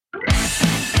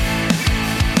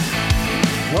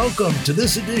Welcome to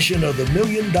this edition of the $1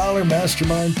 Million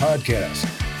Mastermind Podcast.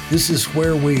 This is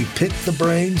where we pick the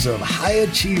brains of high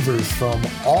achievers from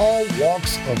all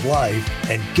walks of life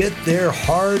and get their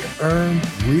hard-earned,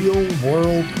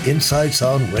 real-world insights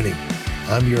on winning.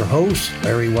 I'm your host,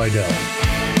 Larry Weidel.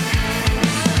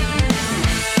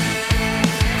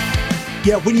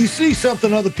 Yeah, when you see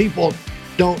something other people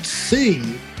don't see,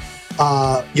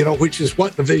 which is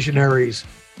what the visionaries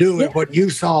do, and what you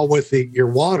saw with your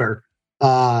water,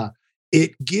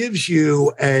 it gives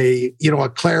you a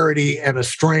clarity and a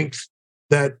strength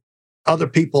that other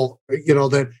people,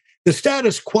 that the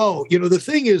status quo, the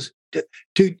thing is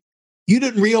you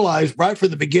didn't realize right from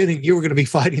the beginning you were going to be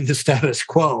fighting the status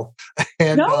quo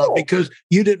and because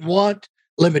you didn't want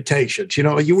limitations.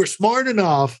 You were smart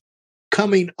enough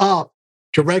coming up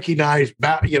to recognize,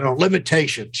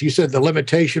 limitations. You said the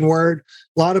limitation word.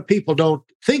 A lot of people don't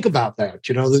think about that.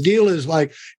 The deal is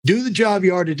like, do the job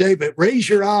you are today, but raise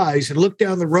your eyes and look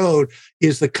down the road.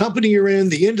 Is the company you're in,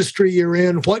 the industry you're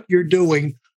in, what you're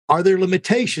doing, are there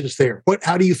limitations there?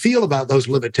 How do you feel about those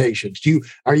limitations?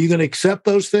 Are you going to accept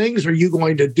those things? Or are you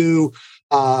going to do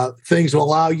things that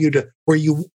allow you to, where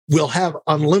you will have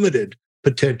unlimited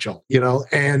potential,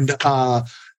 and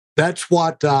that's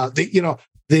what,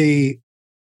 the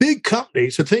big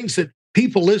companies, the things that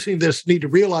people listening to this need to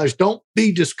realize, don't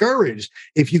be discouraged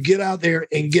if you get out there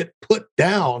and get put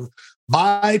down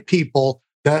by people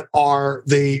that are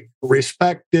the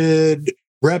respected,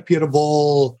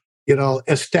 reputable,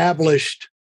 established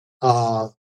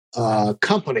companies,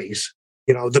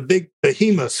 the big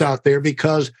behemoths out there,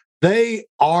 because they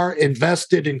are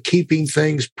invested in keeping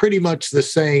things pretty much the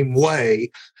same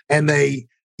way. And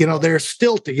they're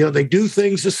stilted. They do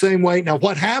things the same way. Now,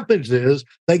 what happens is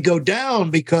they go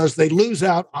down because they lose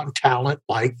out on talent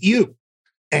like you.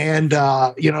 And,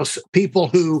 people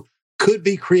who could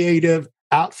be creative,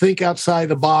 think outside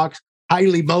the box,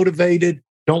 highly motivated,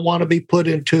 don't want to be put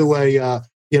into a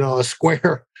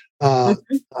square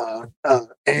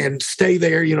and stay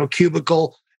there,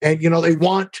 cubicle. And, they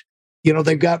want,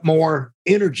 they've got more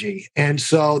energy. And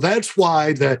so that's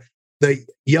why the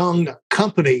young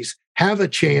companies have a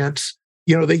chance.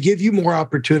 They give you more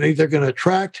opportunity. They're going to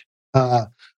attract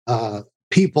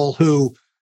people who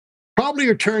probably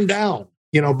are turned down,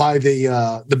 by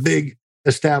the big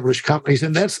established companies,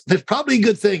 and that's probably a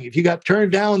good thing. If you got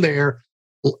turned down there,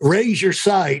 raise your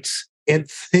sights and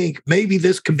think, maybe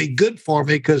this can be good for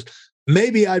me, because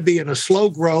maybe I'd be in a slow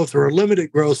growth or a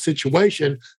limited growth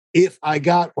situation if I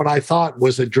got what I thought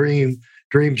was a dream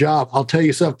job. I'll tell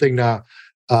you something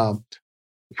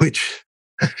which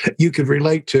you could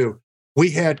relate to.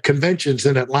 We had conventions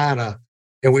in Atlanta,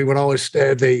 and we would always stay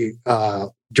at the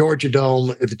Georgia Dome.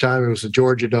 At the time, it was the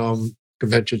Georgia Dome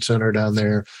Convention Center down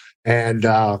there. And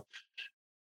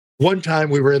one time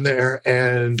we were in there,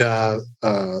 and I'm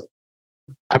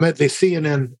at the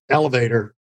CNN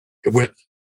elevator with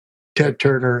Ted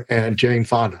Turner and Jane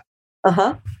Fonda,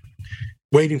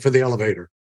 waiting for the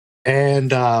elevator. And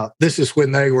this is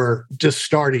when they were just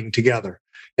starting together.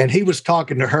 And he was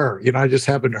talking to her. I just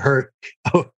happened to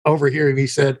overhear him. He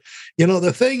said,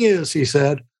 the thing is, he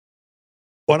said,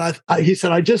 he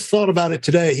said, I just thought about it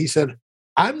today. He said,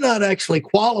 I'm not actually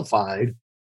qualified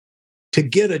to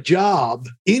get a job,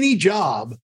 any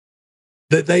job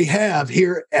that they have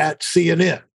here at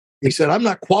CNN. He said, I'm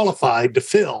not qualified to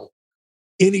fill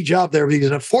any job there, because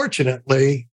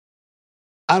unfortunately,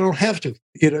 I don't have to.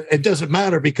 It doesn't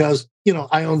matter because,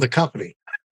 I own the company.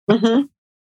 Mm-hmm.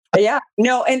 Yeah,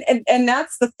 no, and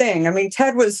that's the thing. I mean,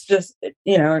 Ted was just,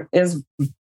 is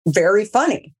very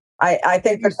funny. I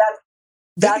think that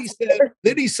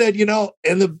then he said,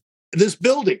 in this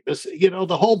building,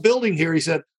 the whole building here, he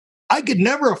said, I could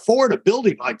never afford a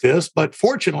building like this, but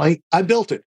fortunately, I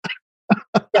built it.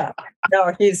 Yeah,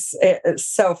 no, it's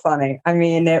so funny. I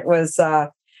mean, it was,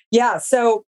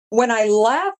 So when I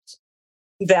left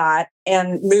that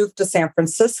and moved to San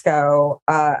Francisco,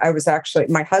 I was actually,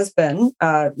 my husband,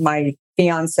 my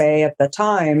fiance at the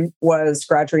time, was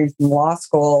graduating from law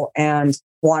school and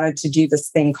wanted to do this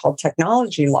thing called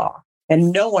technology law.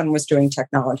 And no one was doing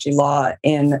technology law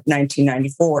in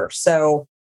 1994. So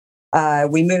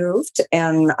we moved,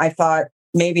 and I thought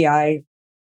maybe I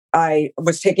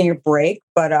was taking a break,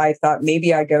 but I thought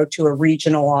maybe I go to a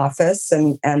regional office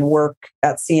and work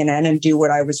at CNN and do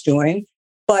what I was doing.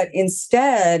 But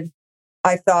instead,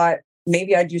 I thought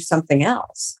maybe I'd do something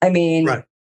else. I mean, right.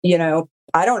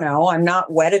 I don't know. I'm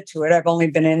not wedded to it. I've only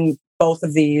been in both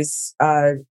of these,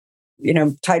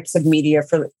 types of media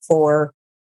for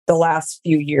the last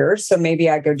few years. So maybe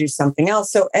I go do something else.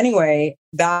 So anyway,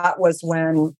 that was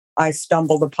when I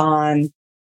stumbled upon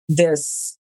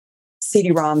this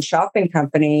CD-ROM shopping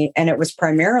company. And it was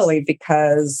primarily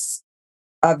because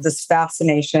of this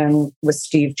fascination with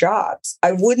Steve Jobs.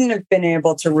 I wouldn't have been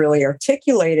able to really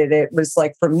articulate it. It was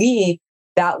like, for me,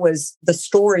 that was the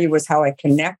story, was how I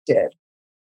connected,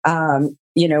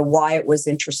 why it was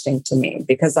interesting to me,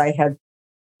 because I had,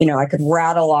 I could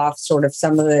rattle off sort of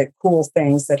some of the cool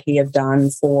things that he had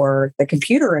done for the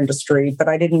computer industry, but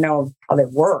I didn't know how they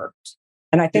worked.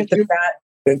 And I think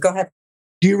go ahead.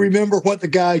 Do you remember what the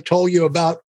guy told you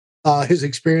about his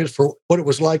experience for what it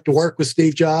was like to work with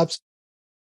Steve Jobs?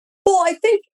 Well, I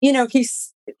think,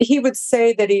 he would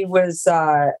say that he was,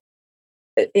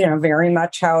 very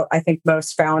much how I think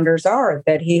most founders are,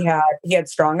 that he had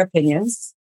strong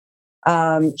opinions.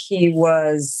 He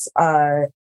was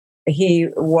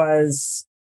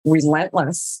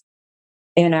relentless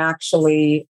in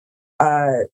actually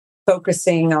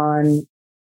focusing on,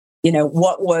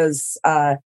 what was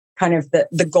kind of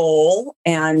the goal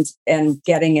and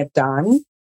getting it done.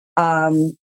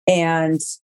 And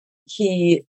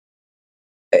he,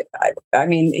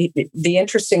 the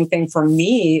interesting thing for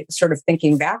me, sort of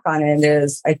thinking back on it,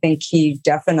 is I think he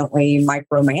definitely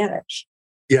micromanaged.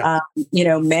 Yeah.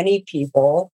 Many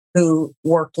people who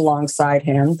worked alongside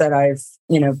him that I've,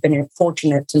 been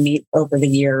fortunate to meet over the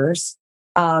years.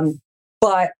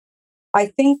 But I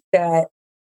think that,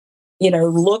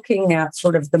 looking at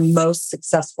sort of the most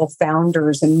successful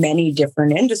founders in many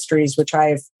different industries, which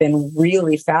I've been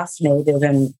really fascinated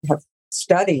and have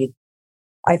studied,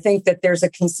 I think that there's a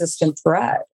consistent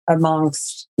thread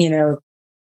amongst,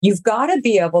 you've got to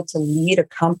be able to lead a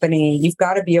company. You've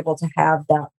got to be able to have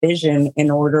that vision in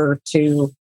order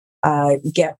to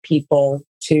get people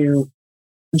to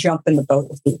jump in the boat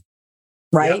with you,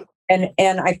 right? Yeah.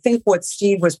 And I think what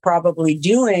Steve was probably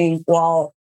doing,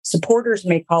 while supporters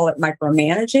may call it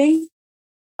micromanaging,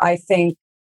 I think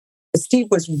Steve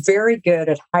was very good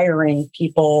at hiring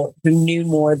people who knew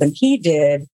more than he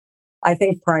did. I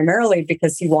think primarily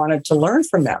because he wanted to learn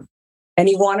from them, and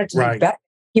he wanted to be better.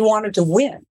 He wanted to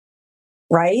win,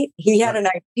 right? He had an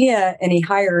idea and he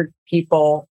hired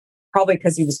people probably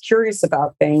because he was curious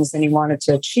about things and he wanted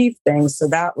to achieve things. So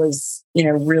that was,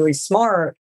 really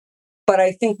smart. But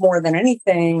I think more than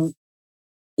anything,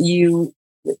 you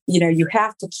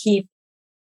have to keep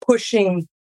pushing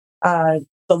the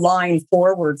line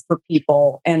forward for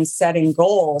people and setting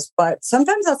goals. But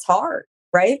sometimes that's hard,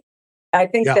 right? I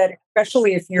think that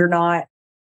especially if you're not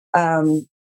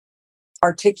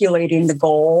articulating the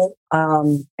goal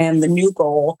and the new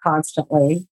goal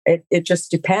constantly, it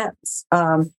just depends.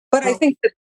 But I think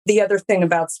that the other thing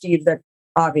about Steve that's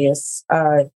obvious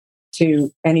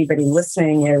to anybody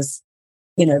listening is,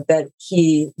 that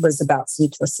he was about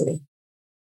simplicity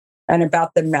and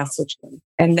about the messaging,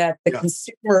 and that the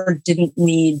consumer didn't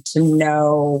need to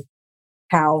know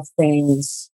how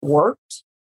things worked.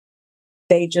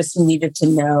 They just needed to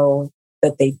know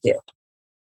that they did.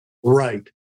 Right.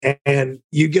 And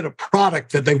you get a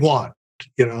product that they want,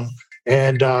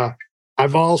 And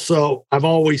I've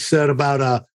always said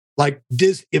about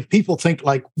if people think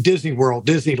like Disney World,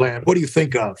 Disneyland, what do you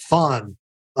think of? Fun,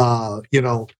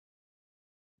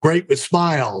 great with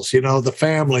smiles, the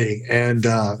family, and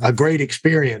a great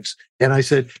experience. And I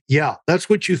said, yeah, that's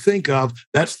what you think of.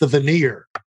 That's the veneer.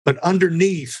 But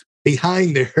underneath,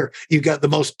 behind there, you got the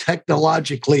most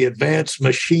technologically advanced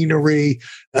machinery,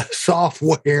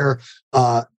 software,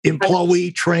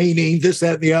 employee training, this,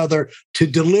 that, and the other, to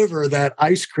deliver that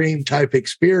ice cream type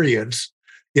experience.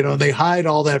 They hide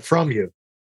all that from you.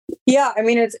 Yeah,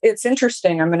 it's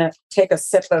interesting. I'm going to take a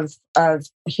sip of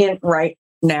hint right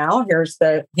now. Here's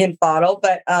the hint bottle.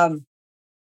 But a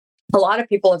lot of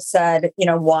people have said,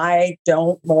 why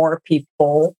don't more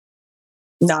people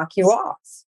knock you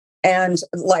off and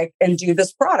do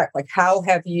this product? Like, how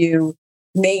have you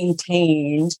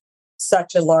maintained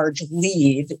such a large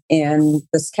lead in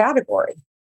this category?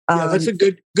 Yeah, that's a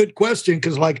good question,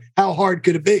 because how hard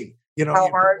could it be? How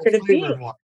hard could it be?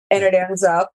 And it ends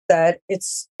up that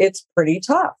it's pretty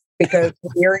tough, because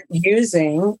you're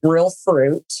using real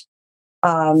fruit.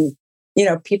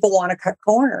 People want to cut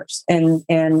corners and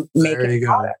make it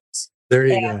products. There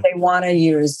you go. They want to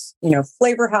use,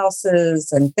 flavor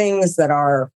houses and things that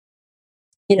are,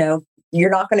 you're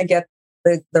not going to get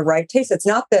the right taste. It's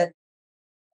not that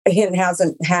it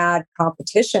hasn't had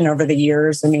competition over the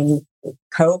years.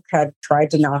 Coke had tried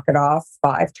to knock it off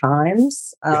 5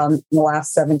 times in the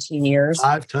last 17 years.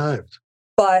 5 times.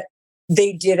 But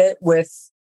they did it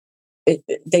with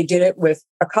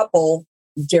a couple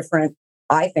different,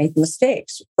 I think,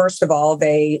 mistakes. First of all,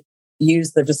 they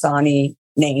used the Dasani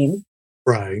name.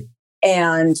 Right.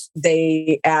 And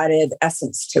they added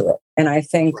essence to it. And I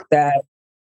think that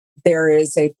there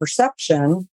is a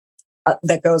perception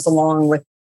that goes along with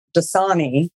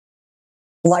Dasani,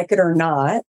 like it or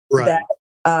not, Right.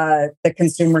 that the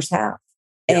consumers have.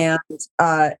 Yeah.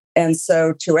 And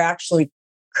so to actually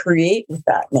create with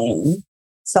that name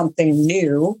something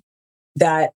new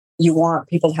that you want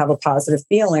people to have a positive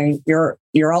feeling,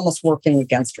 you're almost working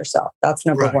against yourself. That's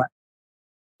number Right. one.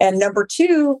 And number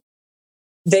two,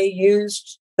 they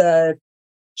used the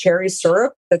cherry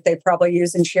syrup that they probably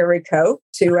use in cherry Coke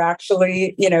to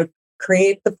actually,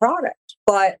 create the product.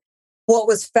 But what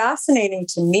was fascinating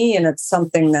to me, and it's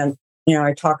something that,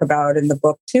 I talk about in the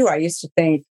book too, I used to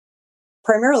think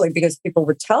primarily because people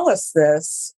would tell us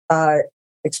this,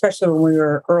 especially when we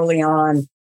were early on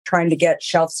trying to get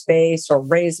shelf space or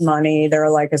raise money. They're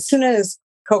like, as soon as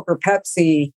Coke or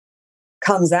Pepsi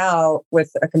comes out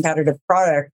with a competitive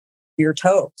product, you're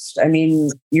toast. I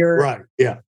mean, Right.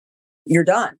 Yeah. you're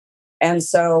done. And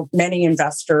so many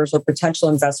investors or potential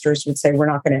investors would say, we're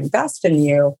not going to invest in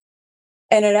you.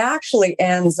 And it actually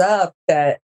ends up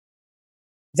that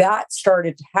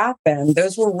started to happen.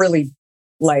 Those were really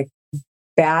like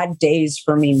bad days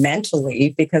for me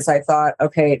mentally, because I thought,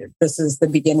 okay, this is the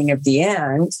beginning of the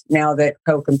end now that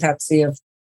Coke and Pepsi have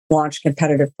launched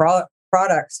competitive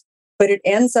products. But it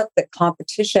ends up that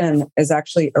competition is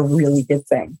actually a really good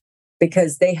thing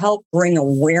because they help bring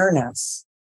awareness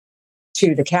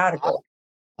to the category.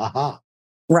 Uh-huh.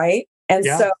 Right. And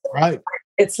Yeah. so Right.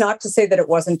 it's not to say that it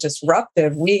wasn't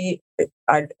disruptive.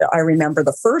 I remember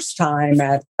the first time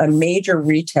at a major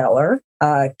retailer,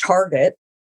 Target.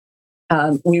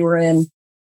 We were in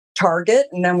Target,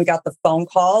 and then we got the phone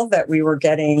call that we were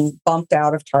getting bumped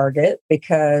out of Target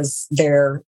because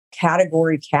their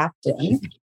category captain,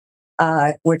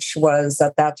 which was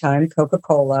at that time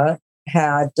Coca-Cola,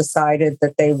 had decided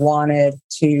that they wanted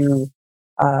to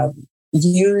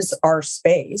use our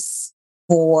space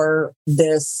for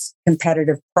this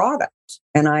competitive product.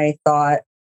 And I thought,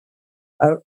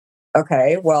 oh,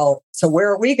 okay, well, so where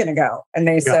are we going to go? And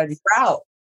they said, you're out.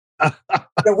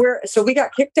 So we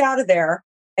got kicked out of there.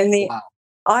 And the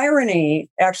irony,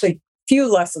 actually,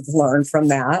 few lessons learned from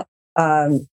that.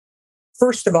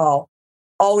 First of all,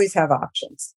 always have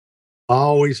options.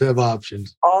 Always have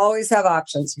options. Always have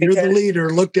options. You're the leader.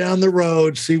 Look down the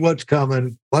road, see what's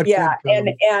coming.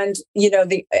 And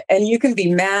you can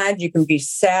be mad, you can be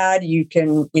sad, you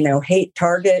can hate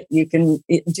Target, you can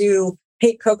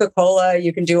hate Coca-Cola,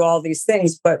 you can do all these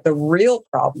things, but the real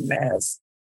problem is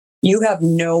you have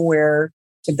nowhere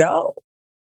to go,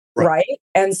 right?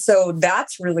 And so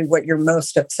that's really what you're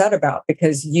most upset about,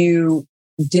 because you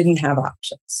didn't have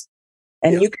options,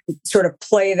 and you can sort of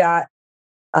play that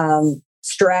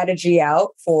strategy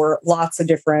out for lots of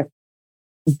different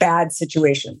bad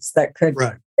situations that could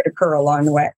occur along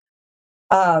the way.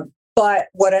 But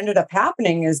what ended up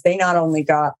happening is they not only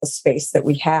got the space that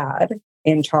we had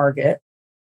in Target,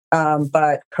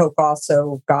 but Coke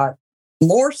also got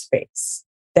more space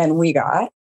than we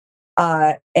got.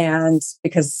 And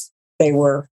because they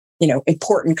were,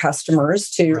 important customers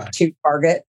to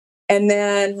Target. And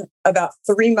then about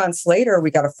 3 months later,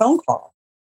 we got a phone call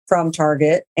from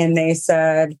Target, and they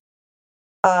said,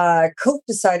 Coke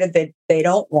decided that they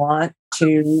don't want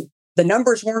to, the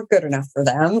numbers weren't good enough for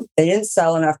them. They didn't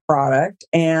sell enough product,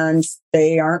 and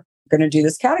they aren't going to do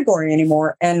this category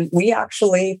anymore. And we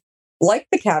actually like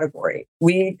the category.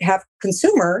 We have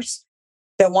consumers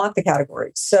that want the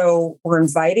category. So we're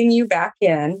inviting you back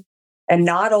in, and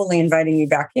not only inviting you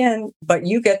back in, but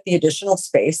you get the additional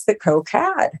space that Coke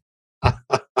had.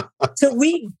 So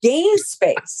we gained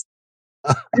space.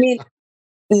 I mean,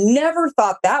 never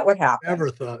thought that would happen.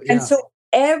 Never thought. Yeah. And so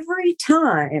every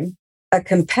time a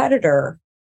competitor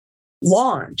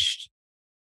launched,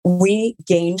 we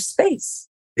gained space.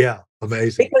 Yeah.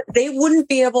 Amazing. Because they wouldn't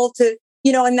be able to,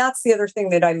 and that's the other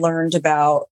thing that I learned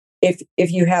about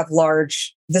if you have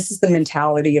this is the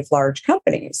mentality of large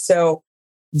companies. So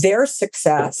their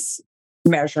success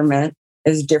measurement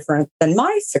is different than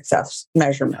my success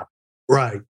measurement.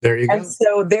 Right. There you go. And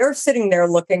so they're sitting there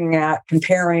looking at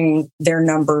comparing their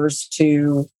numbers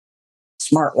to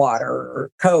Smart Water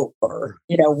or Coke or,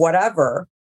 whatever.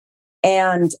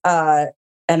 And I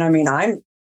mean,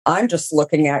 I'm just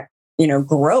looking at,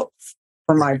 growth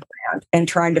for my brand and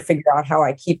trying to figure out how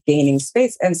I keep gaining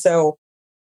space. And so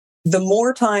the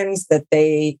more times that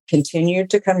they continued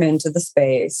to come into the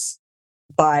space,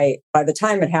 by the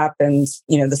time it happens,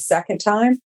 the second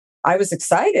time, I was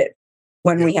excited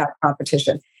when we had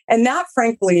competition. And that,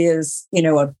 frankly, is,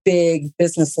 a big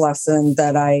business lesson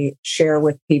that I share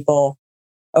with people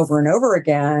over and over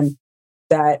again,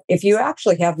 that if you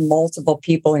actually have multiple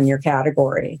people in your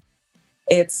category,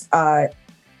 it's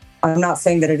I'm not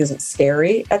saying that it isn't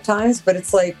scary at times, but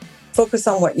it's like, focus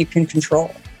on what you can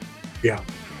control. Yeah.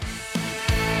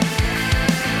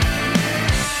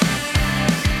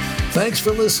 Thanks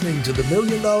for listening to the $1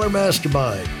 Million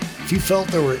Mastermind. If you felt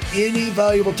there were any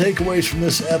valuable takeaways from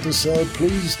this episode,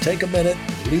 please take a minute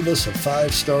and leave us a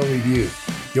 5-star review.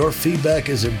 Your feedback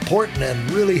is important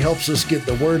and really helps us get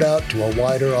the word out to a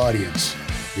wider audience.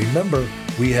 Remember,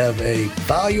 we have a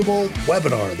valuable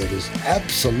webinar that is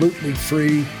absolutely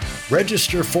free.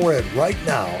 Register for it right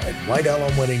now at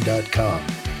whitealumwinning.com.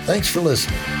 Thanks for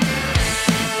listening.